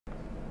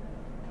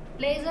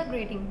Laser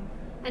grating,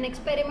 an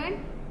experiment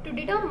to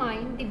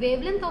determine the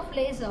wavelength of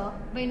laser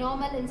by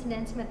normal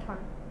incidence method.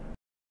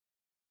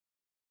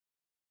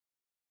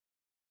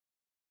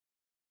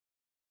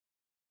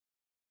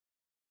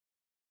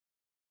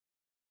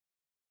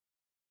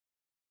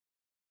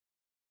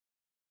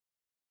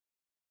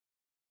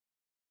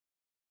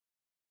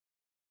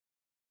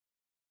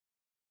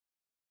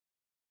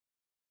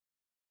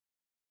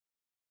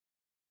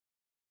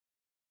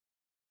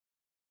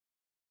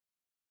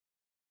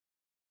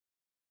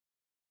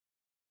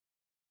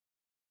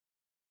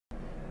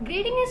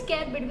 Grating is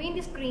kept between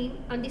the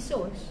screen and the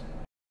source.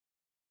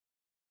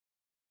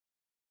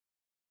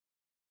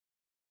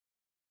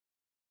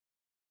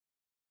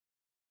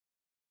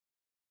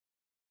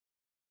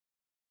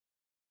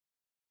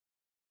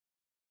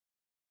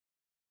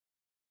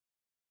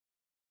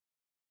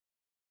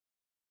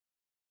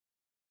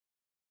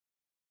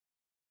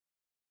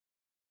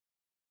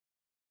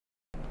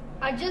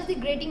 Adjust the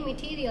grating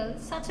material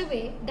such a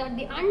way that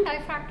the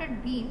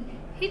undiffracted beam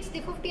hits the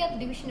 50th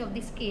division of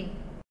the scale.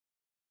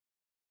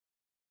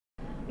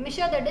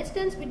 Measure the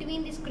distance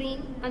between the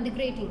screen and the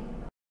grating.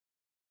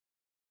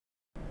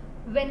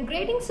 When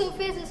grating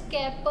surface is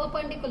kept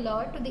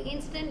perpendicular to the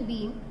incident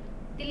beam,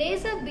 the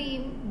laser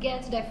beam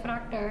gets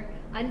diffracted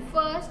and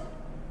first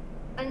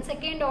and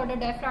second order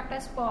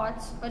diffractor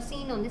spots are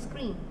seen on the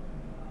screen.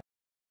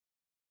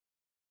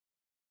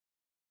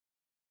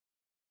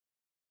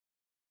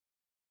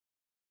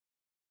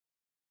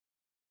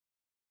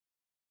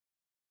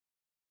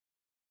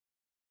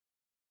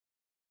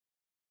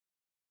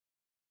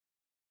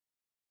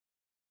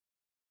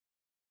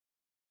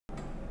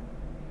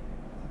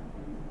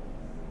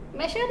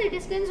 Measure the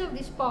distance of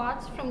the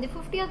spots from the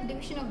 50th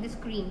division of the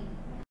screen.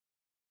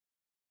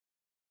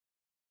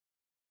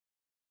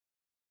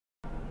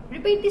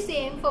 Repeat the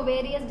same for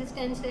various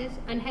distances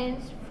and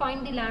hence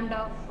find the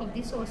lambda of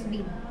the source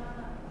beam.